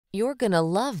You're gonna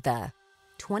love the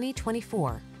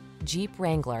 2024 Jeep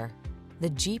Wrangler. The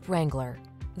Jeep Wrangler,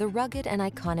 the rugged and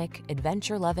iconic,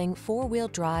 adventure-loving four-wheel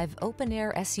drive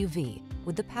open-air SUV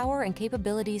with the power and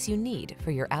capabilities you need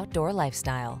for your outdoor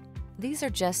lifestyle. These are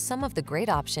just some of the great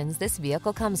options this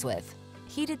vehicle comes with: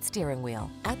 heated steering wheel,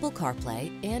 Apple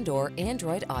CarPlay and/or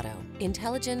Android Auto,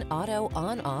 intelligent auto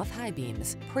on-off high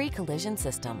beams, pre-collision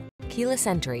system, keyless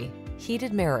entry,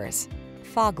 heated mirrors,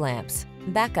 fog lamps,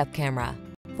 backup camera,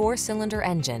 4-cylinder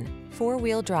engine,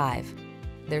 four-wheel drive.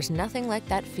 There's nothing like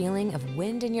that feeling of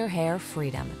wind in your hair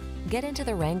freedom. Get into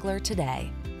the Wrangler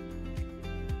today.